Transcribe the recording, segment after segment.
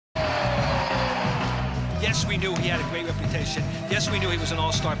Yes, we knew he had a great reputation. Yes, we knew he was an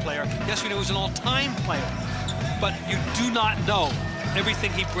all-star player. Yes, we knew he was an all-time player. But you do not know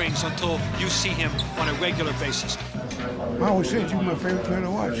everything he brings until you see him on a regular basis. I always said you were my favorite player to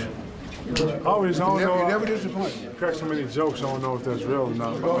watch. Always, I don't know. You never disappoint. You crack so many jokes, I don't know if that's real or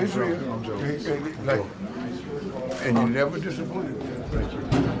not. No, it's real. I'm joking. And you never disappointed. Thank you.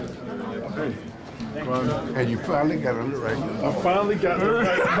 Hey. And you finally got it right. I finally got it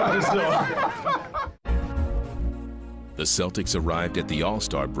right. The Celtics arrived at the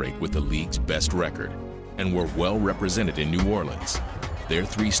All-Star break with the league's best record and were well represented in New Orleans. Their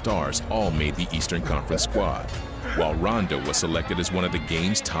 3 stars all made the Eastern Conference squad, while Rondo was selected as one of the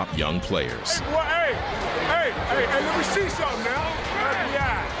game's top young players. Hey, let me see something now.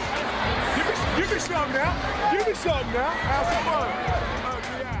 Give me something now. Give me something now. Have some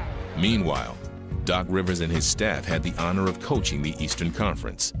fun. Meanwhile, Doc Rivers and his staff had the honor of coaching the Eastern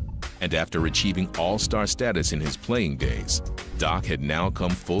Conference. And after achieving all-star status in his playing days, Doc had now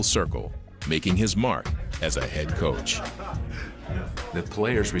come full circle, making his mark as a head coach. The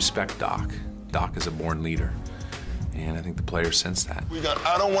players respect Doc. Doc is a born leader, and I think the players sense that.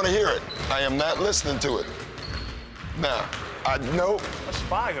 I don't want to hear it. I am not listening to it. Now, I know. That's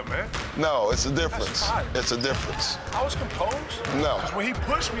fire, man. No, it's a difference. It's a difference. I was composed. No. When he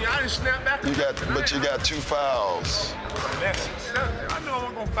pushed me, I didn't snap back. But you got 2 fouls. I know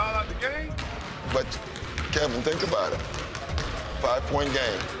I'm gonna foul out the game. But Kevin, think about it. 5-point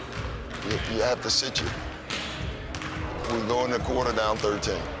game. You have to sit you. We go in the quarter down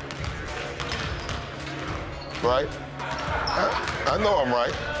 13. Right? I know I'm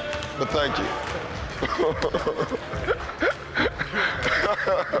right, but thank you.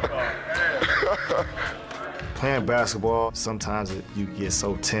 Playing basketball, sometimes you get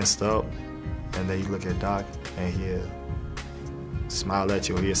so tensed up, and then you look at Doc, and he'll smile at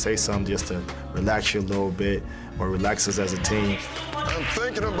you, or he'll say something just to relax you a little bit, or relax us as a team. I'm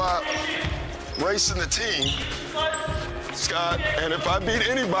thinking about racing the team, Scott, and if I beat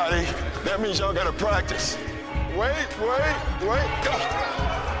anybody, that means y'all gotta practice. Wait.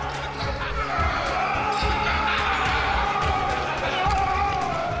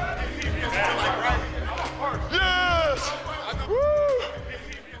 Yes! Woo!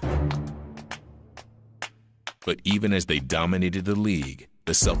 But even as they dominated the league,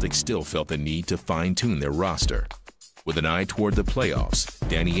 the Celtics still felt the need to fine-tune their roster. With an eye toward the playoffs,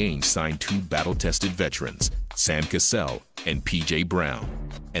 Danny Ainge signed 2 battle-tested veterans, Sam Cassell and P.J. Brown,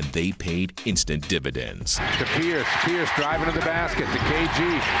 and they paid instant dividends. To Pierce driving to the basket, to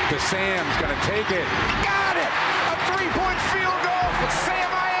KG, to Sam's gonna take it. Got it! A 3-point field goal for Sam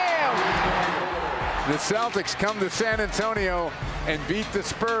I Am! The Celtics come to San Antonio and beat the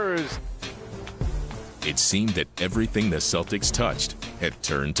Spurs. It seemed that everything the Celtics touched had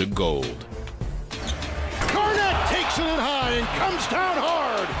turned to gold. Takes it in high and comes down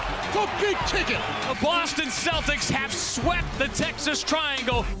hard. The big ticket. The Boston Celtics have swept the Texas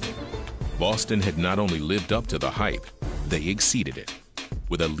Triangle. Boston had not only lived up to the hype, they exceeded it.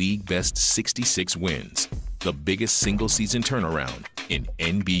 With a league-best 66 wins, the biggest single-season turnaround in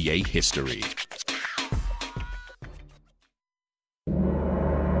NBA history.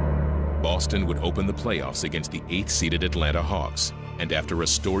 Boston would open the playoffs against the 8th-seeded Atlanta Hawks, and after a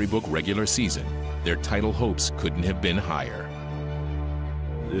storybook regular season, their title hopes couldn't have been higher.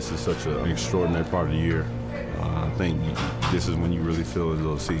 This is such an extraordinary part of the year. I think this is when you really feel as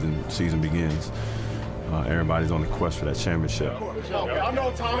though the season begins. Everybody's on the quest for that championship. I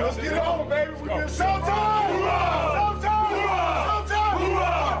know time. Let's get it on, baby. We get showtime! Showtime!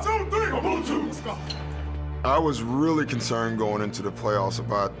 1, 2, 3, let's go. I was really concerned going into the playoffs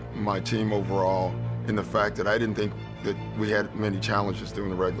about my team overall and the fact that I didn't think that we had many challenges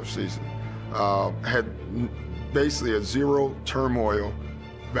during the regular season. Had basically a 0 turmoil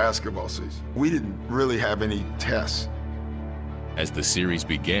basketball season. We didn't really have any tests. As the series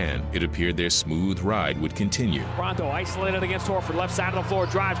began, it appeared their smooth ride would continue. Rondo isolated against Horford, left side of the floor,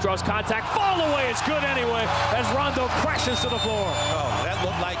 drives, draws contact, fall away, it's good anyway, as Rondo crashes to the floor. Oh, that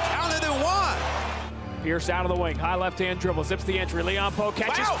looked like counted and one. Pierce out of the wing, high left-hand dribble, zips the entry, Leon Poe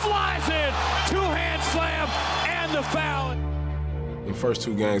catches, flies in, 2-hand slam, and the foul. In the first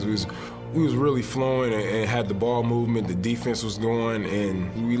 2 games, we was really flowing and had the ball movement, the defense was going,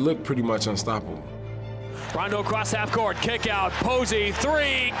 and we looked pretty much unstoppable. Rondo across half court, kick out, Posey,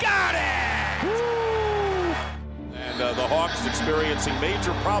 3, got it! Woo! And the Hawks experiencing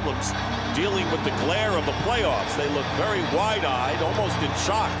major problems dealing with the glare of the playoffs. They look very wide-eyed, almost in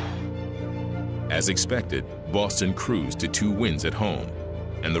shock. As expected, Boston cruised to 2 wins at home,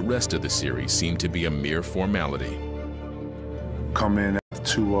 and the rest of the series seemed to be a mere formality. Come in at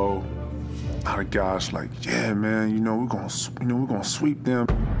 2-0, A lot of guys like, yeah, man, we're gonna sweep them.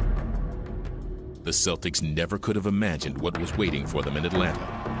 The Celtics never could have imagined what was waiting for them in Atlanta,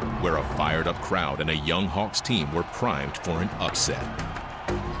 where a fired-up crowd and a young Hawks team were primed for an upset.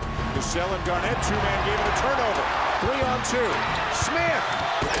 Cassell and Garnett, two-man game and a turnover. 3-on-2. Smith!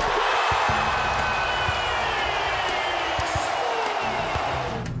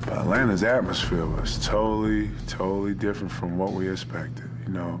 Atlanta's atmosphere was totally different from what we expected.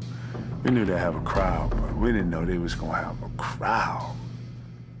 We knew they'd have a crowd, but we didn't know they was gonna have a crowd.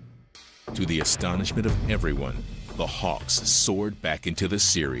 To the astonishment of everyone, the Hawks soared back into the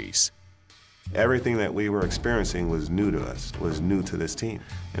series. Everything that we were experiencing was new to us, was new to this team.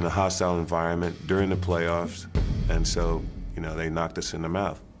 In a hostile environment, during the playoffs, and so, they knocked us in the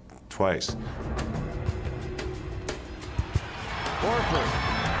mouth twice. Horford.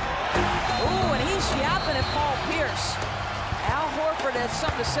 Ooh, and he's yapping at Paul Pierce. Al Horford has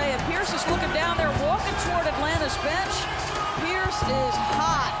something to say, and Pierce is looking down there, walking toward Atlanta's bench. Pierce is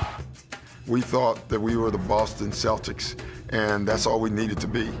hot. We thought that we were the Boston Celtics, and that's all we needed to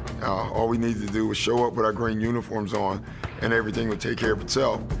be. All we needed to do was show up with our green uniforms on, and everything would take care of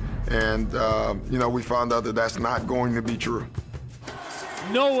itself. And, we found out that that's not going to be true.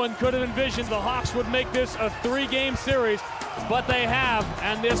 No one could have envisioned the Hawks would make this a 3-game series, but they have,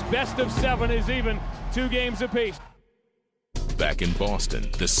 and this best of 7 is even 2 games apiece. Back in Boston,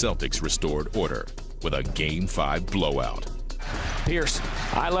 the Celtics restored order with a Game 5 blowout. Pierce,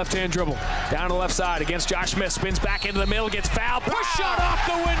 high left-hand dribble, down the left side against Josh Smith, spins back into the middle, gets fouled, push shot off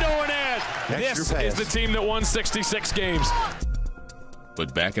the window and in. This is the team that won 66 games.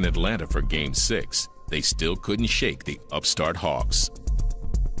 But back in Atlanta for Game 6, they still couldn't shake the upstart Hawks.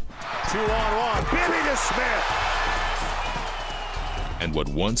 2-on-1, Billy to Smith. And what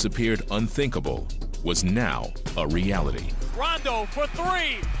once appeared unthinkable was now a reality. Rondo for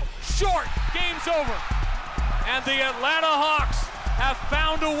 3, short, game's over. And the Atlanta Hawks have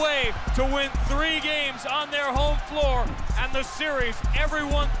found a way to win 3 games on their home floor, and the series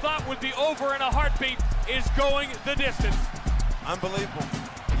everyone thought would be over in a heartbeat is going the distance. Unbelievable.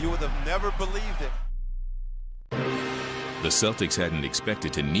 You would have never believed it. The Celtics hadn't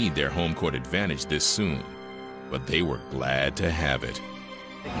expected to need their home court advantage this soon, but they were glad to have it.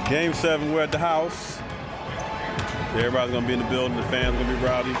 Game 7, we're at the house. Everybody's going to be in the building. The fans going to be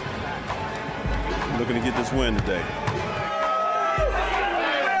rowdy. Looking to get this win today.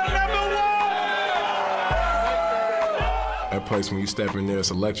 That place, when you step in there, it's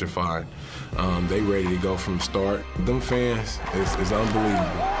electrifying. They ready to go from the start. Them fans is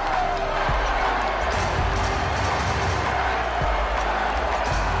unbelievable.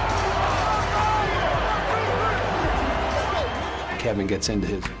 Kevin gets into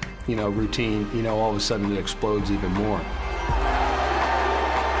his, routine, all of a sudden it explodes even more.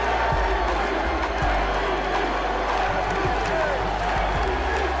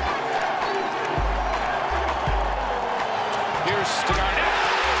 Pierce to Garnett.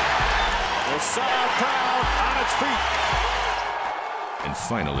 The South crowd on its feet. And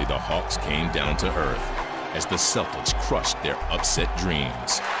finally, the Hawks came down to earth as the Celtics crushed their upset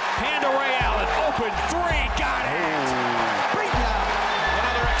dreams. Hand to Ray Allen, open 3, got it!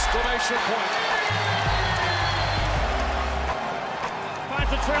 Another exclamation point.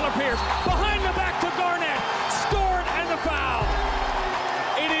 Finds the trailer Pierce, behind the back to Garnett, scored and the foul.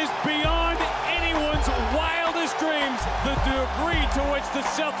 It is beyond anyone's wildest dreams the degree to which the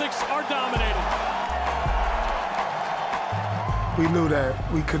Celtics are dominated. We knew that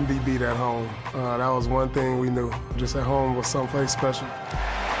we couldn't be beat at home. That was one thing we knew. Just at home was someplace special.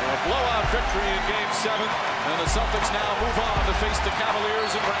 A blowout victory in Game 7, and the Celtics now move on to face the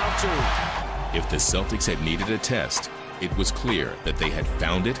Cavaliers in round 2. If the Celtics had needed a test, it was clear that they had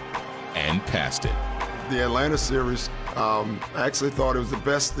found it and passed it. The Atlanta series, I actually thought it was the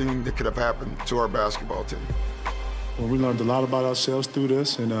best thing that could have happened to our basketball team. Well, we learned a lot about ourselves through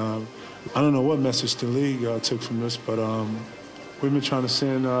this, and I don't know what message the league took from this, but we've been trying to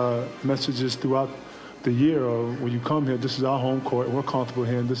send messages throughout the year. When you come here, this is our home court, and we're comfortable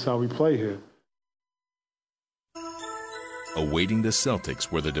here, and this is how we play here. Awaiting the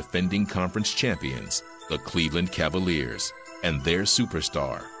Celtics were the defending conference champions, the Cleveland Cavaliers, and their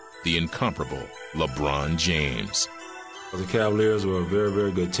superstar, the incomparable LeBron James. The Cavaliers were a very,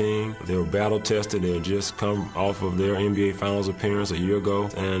 very good team. They were battle-tested. They had just come off of their NBA Finals appearance a year ago.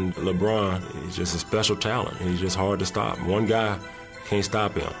 And LeBron is just a special talent. He's just hard to stop. One guy can't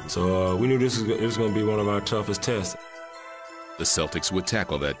stop him. So we knew this was going to be one of our toughest tests. The Celtics would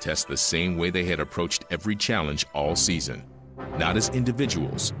tackle that test the same way they had approached every challenge all season. Not as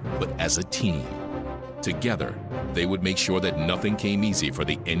individuals, but as a team. Together, they would make sure that nothing came easy for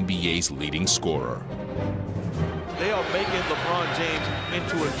the NBA's leading scorer. They are making LeBron James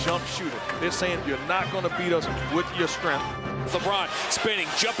into a jump shooter. They're saying you're not going to beat us with your strength. LeBron spinning,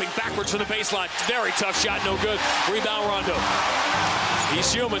 jumping backwards from the baseline. Very tough shot, no good. Rebound Rondo.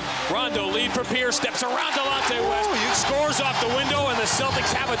 He's human. Rondo lead for Pierce, steps around Delonte West, scores off the window, and the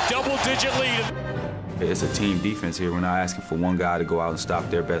Celtics have a double-digit lead. It's a team defense here. We're not asking for one guy to go out and stop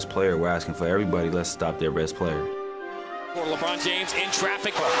their best player. We're asking for everybody, let's stop their best player. For LeBron James in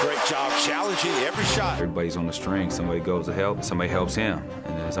traffic. Great job challenging every shot. Everybody's on the string. Somebody goes to help, somebody helps him,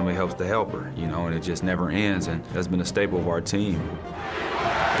 and then somebody helps the helper, you know, and it just never ends, and that's been a staple of our team.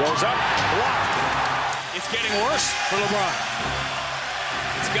 Goes up, blocked. It's getting worse for LeBron.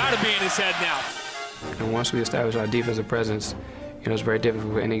 It's got to be in his head now. And once we establish our defensive presence, you know, it's very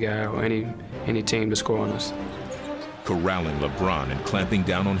difficult for any guy or any team to score on us. Corralling LeBron and clamping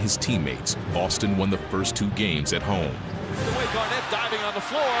down on his teammates, Boston won the first 2 games at home. The way Garnett diving on the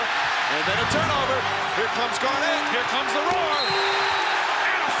floor, and then a turnover. Here comes Garnett, here comes the roar,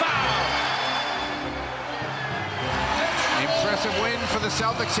 and a foul. Impressive win for the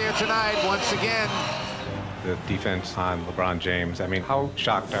Celtics here tonight, once again. The defense on LeBron James, I mean, how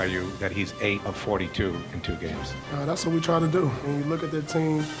shocked are you that he's 8 of 42 in 2 games? That's what we try to do. When you look at their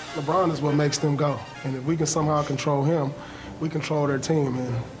team, LeBron is what makes them go. And if we can somehow control him, we control their team.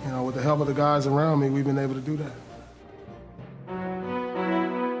 And, you know, with the help of the guys around me, we've been able to do that.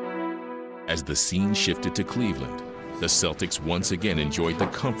 As the scene shifted to Cleveland, the Celtics once again enjoyed the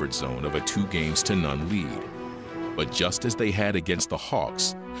comfort zone of a 2-0 lead. But just as they had against the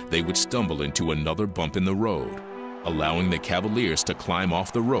Hawks, they would stumble into another bump in the road, allowing the Cavaliers to climb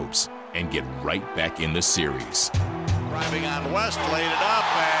off the ropes and get right back in the series. Driving on West, laid it up,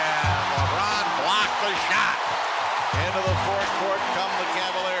 and LeBron blocked the shot. Into the forecourt come the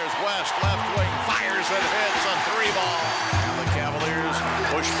Cavaliers. West, left wing, fires and hits a 3-ball. And the Cavaliers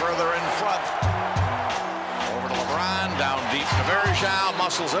push further in front. Over to LeBron, down deep to Bergeron,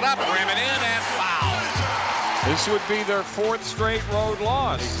 muscles it up, rim it in, and foul. This would be their 4th straight road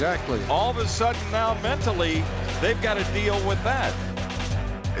loss. Exactly. All of a sudden now mentally, they've got to deal with that.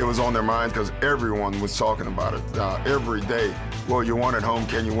 It was on their mind because everyone was talking about it every day. Well, you won at home,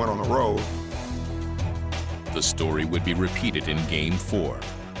 can you win on the road? The story would be repeated in Game 4,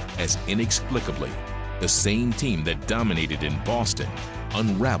 as inexplicably, the same team that dominated in Boston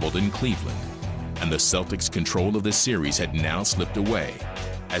unraveled in Cleveland, and the Celtics' control of the series had now slipped away,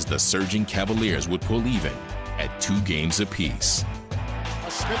 as the surging Cavaliers would pull even at 2 games apiece.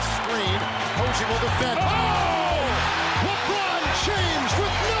 A Smith screen, Posey will defend. Oh! LeBron James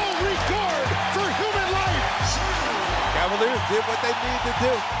with no regard for human life. Cavaliers did what they needed to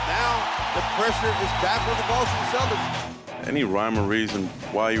do. Now the pressure is back on the Boston Celtics. Any rhyme or reason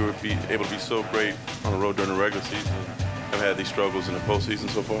why you would be able to be so great on the road during the regular season and have had these struggles in the postseason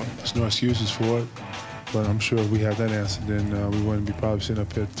so far? There's no excuses for it, but I'm sure if we had that answer, then we wouldn't be probably sitting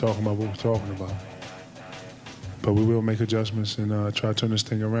up here talking about what we're talking about. But we will make adjustments and try to turn this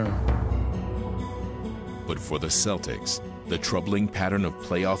thing around. But for the Celtics, the troubling pattern of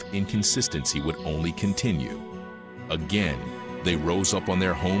playoff inconsistency would only continue. Again, they rose up on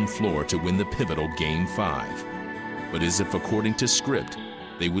their home floor to win the pivotal Game 5. But as if according to script,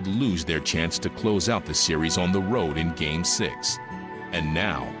 they would lose their chance to close out the series on the road in Game 6. And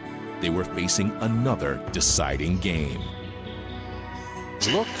now, they were facing another deciding game.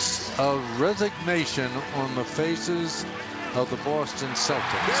 Looks of resignation on the faces of the Boston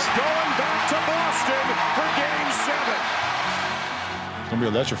Celtics. They're going back to Boston for Game 7. It's going to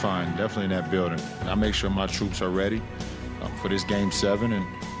be electrifying, definitely in that building. I make sure my troops are ready for this Game 7, and,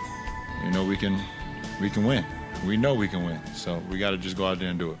 you know, we can win. We know we can win, so we got to just go out there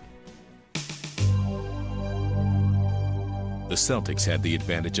and do it. The Celtics had the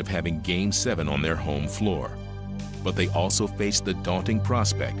advantage of having Game 7 on their home floor. But they also faced the daunting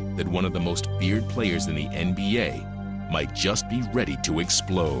prospect that one of the most feared players in the NBA might just be ready to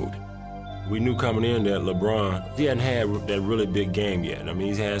explode. We knew coming in that LeBron, he hadn't had that really big game yet. I mean,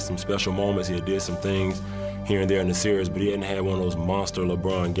 he's had some special moments. He did some things here and there in the series, but he hadn't had one of those monster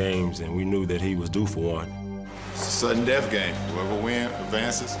LeBron games, and we knew that he was due for one. It's a sudden death game. Whoever wins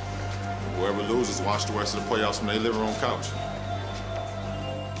advances. Whoever loses, watch the rest of the playoffs from their living room couch.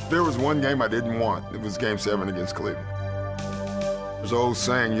 There was one game I didn't want. It was Game 7 against Cleveland. There's an old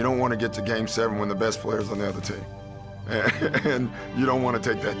saying, you don't want to get to Game 7 when the best player's on the other team. And you don't want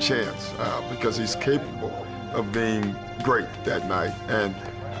to take that chance because he's capable of being great that night. And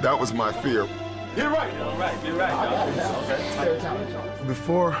that was my fear. You're right. You're right.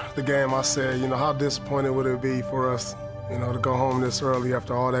 Before the game, I said, you know, how disappointed would it be for us You know, to go home this early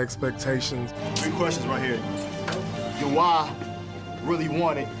after all the expectations. 3 questions right here. Do I really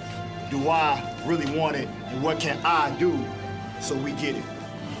want it? Do I really want it? And what can I do so we get it?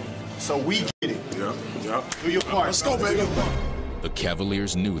 So we get it. Yep. Do your part. Let's go, baby. The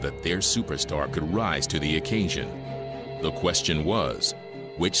Cavaliers knew that their superstar could rise to the occasion. The question was,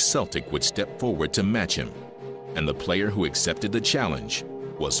 which Celtic would step forward to match him? And the player who accepted the challenge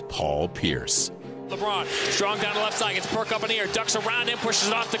was Paul Pierce. LeBron, strong down the left side, gets Perk up in the air, ducks around him, pushes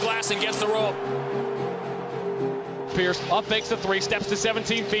it off the glass, and gets the roll. Pierce up fakes the 3, steps to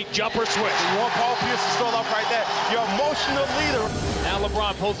 17 feet, jumper switch. You want Paul Pierce to start off right there. Your emotional leader. Now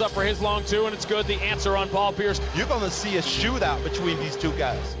LeBron pulls up for his long 2, and it's good. The answer on Paul Pierce. You're going to see a shootout between these 2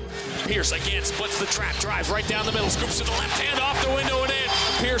 guys. Pierce again splits the trap, drives right down the middle, scoops to the left hand off the window and in.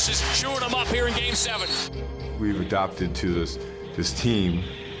 Pierce is chewing him up here in Game 7. We've adopted to this team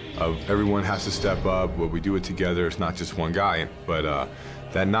of everyone has to step up. Well, we do it together. It's not just one guy. But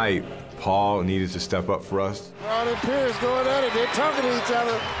that night, Paul needed to step up for us. Ron and Pierce going at it. They're talking to each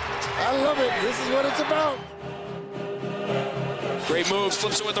other. I love it. This is what it's about. Great moves,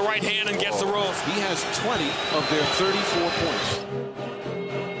 flips it with the right hand and gets the roll. He has 20 of their 34 points.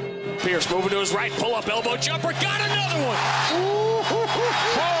 Pierce moving to his right, pull up elbow jumper, got another one.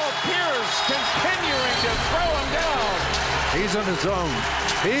 Paul Pierce continuing to throw him down. He's in his zone.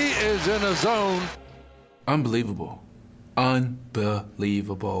 He is in a zone. Unbelievable.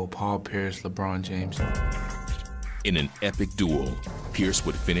 Unbelievable. Paul Pierce, LeBron James. In an epic duel, Pierce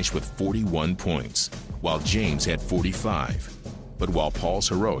would finish with 41 points, while James had 45. But while Paul's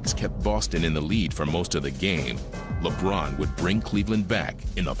heroics kept Boston in the lead for most of the game, LeBron would bring Cleveland back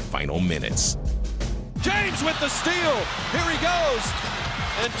in the final minutes. James with the steal. Here he goes.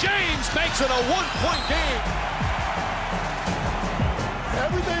 And James makes it a 1-point game.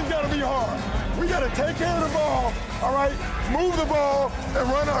 Everything's got to be hard. We got to take care of the ball, all right? Move the ball and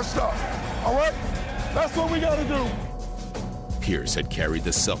run our stuff, all right? That's what we got to do. Pierce had carried the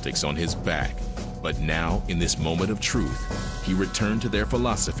Celtics on his back, but now, in this moment of truth, he returned to their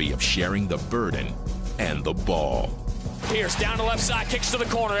philosophy of sharing the burden and the ball. Pierce down the left side, kicks to the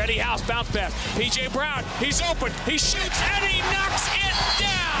corner. Eddie House, bounce pass. P.J. Brown, he's open. He shoots, and he knocks it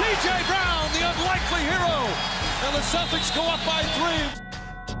down. P.J. Brown, the unlikely hero. And the Celtics go up by 3.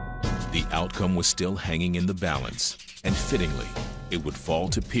 The outcome was still hanging in the balance, and fittingly, it would fall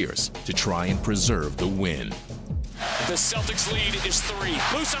to Pierce to try and preserve the win. The Celtics lead is 3.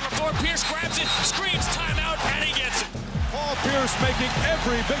 Loose on the floor, Pierce grabs it, screams timeout, and he gets it. Paul Pierce making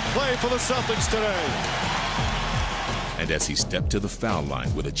every big play for the Celtics today. And as he stepped to the foul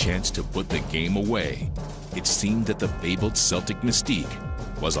line with a chance to put the game away, it seemed that the fabled Celtic mystique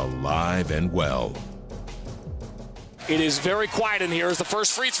was alive and well. It is very quiet in here as the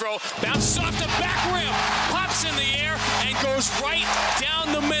first free throw bounces off the back rim, pops in the air, and goes right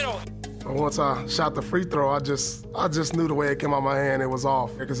down the middle. Once I shot the free throw, I just knew the way it came out of my hand, it was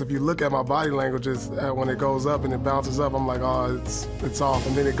off. Because if you look at my body languages, when it goes up and it bounces up, I'm like, oh, it's off.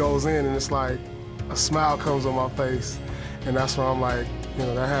 And then it goes in, and it's like a smile comes on my face. And that's when I'm like, you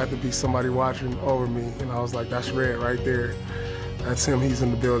know, that had to be somebody watching over me. And I was like, that's Red right there. That's him. He's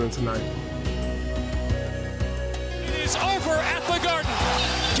in the building tonight. It is over at the Garden.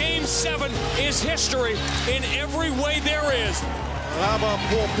 Game 7 is history in every way there is. How about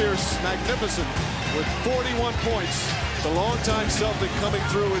Paul Pierce, magnificent, with 41 points. The longtime Celtic coming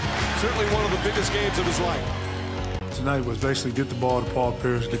through in certainly one of the biggest games of his life. Tonight was basically get the ball to Paul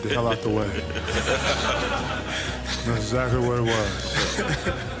Pierce, get the hell out the way. That's exactly what it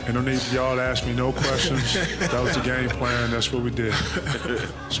was. And no need for y'all to ask me no questions. That was the game plan. That's what we did.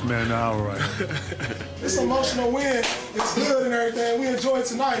 It's man the hour right here. It's an emotional win. It's good and everything. We enjoyed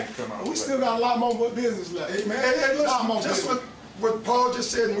tonight. But we still got a lot more business left. Hey, man, hey, listen, just what Paul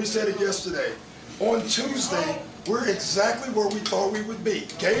just said, and we said it yesterday. On Tuesday, we're exactly where we thought we would be.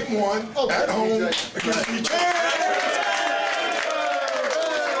 Game 1 at home against Detroit.